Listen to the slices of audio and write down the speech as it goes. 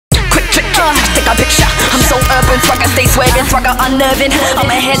Take a picture, I'm so urban, swagger stay swerving, swagger unnerving. I'm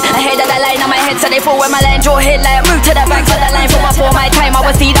ahead of the line, I'm ahead, so they fall when my line draw hit like move to the back of the line. From before my time, I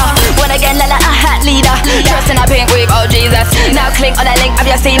was leader. When again, like a hat leader. Dressed in a pink wig, oh Jesus. Now click on the link, have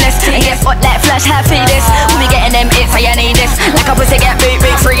you seen this? And guess what, like Flash, have see this. We be getting them hits, so you need this. Like a pussy get boot,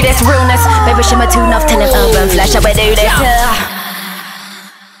 free this realness. Baby, shimmer too enough, tell him urban Flash, how we do this.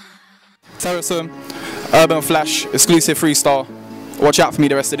 Terrorsum, Urban Flash, exclusive freestyle. Watch out for me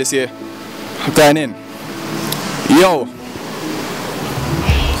the rest of this year. I'm going in. Yo.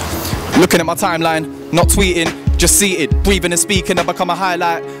 Looking at my timeline, not tweeting, just seated, breathing and speaking have become a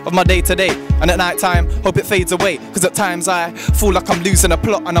highlight of my day to day. And at night time, hope it fades away, cause at times I feel like I'm losing a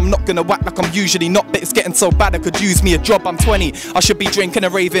plot and I'm not gonna whack like I'm usually not, but it's getting so bad I could use me a job. I'm 20, I should be drinking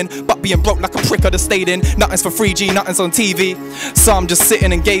and raving, but being broke like a prick I'd have stayed in. Nothing's for 3G, nothing's on TV, so I'm just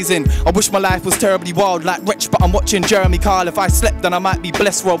sitting and gazing. I wish my life was terribly wild like Wretch, but I'm watching Jeremy Kyle. If I slept then I might be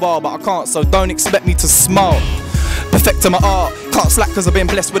blessed for a while, but I can't, so don't expect me to smile. Perfecting my art, can't slack cause I've been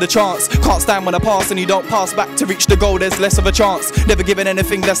blessed with a chance. Can't stand when I pass and you don't pass back to reach the goal, there's less of a chance. Never given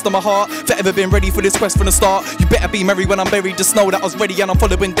anything less than my heart, forever been ready for this quest from the start. You better be merry when I'm buried, just know that I was ready and I'm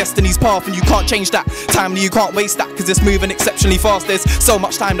following destiny's path. And you can't change that, timely you can't waste that, cause it's moving exceptionally fast. There's so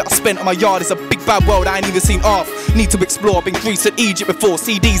much time that I spent on my yard, it's a big bad world I ain't even seen half. Need to explore, been Greece and Egypt before,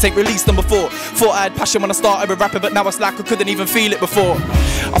 CDs ain't released them before. Thought I had passion when I started with rapping, but now it's like I couldn't even feel it before.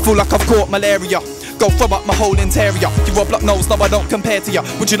 I feel like I've caught malaria, go throw up my whole interior. You rob like nose, no I don't compare to ya.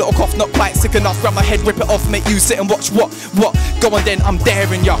 Would you little cough, not quite sick enough? Grab my head, rip it off, make you sit and watch what? Go on then, I'm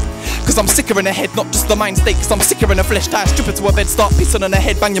daring ya. Cause I'm sicker in the head, not just the mind state. Cause I'm sicker in the flesh, tie a stripper to a bed, start pissing on her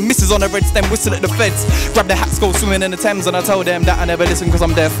head, bang your missus on her red stem, whistle at the feds. Grab the hats, go swimming in the Thames, and I told them that I never listen cause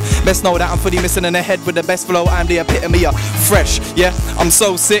I'm deaf. Best know that I'm fully missing in the head with the best flow, I'm the epitome of fresh, yeah? I'm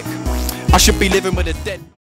so sick, I should be living with the dead.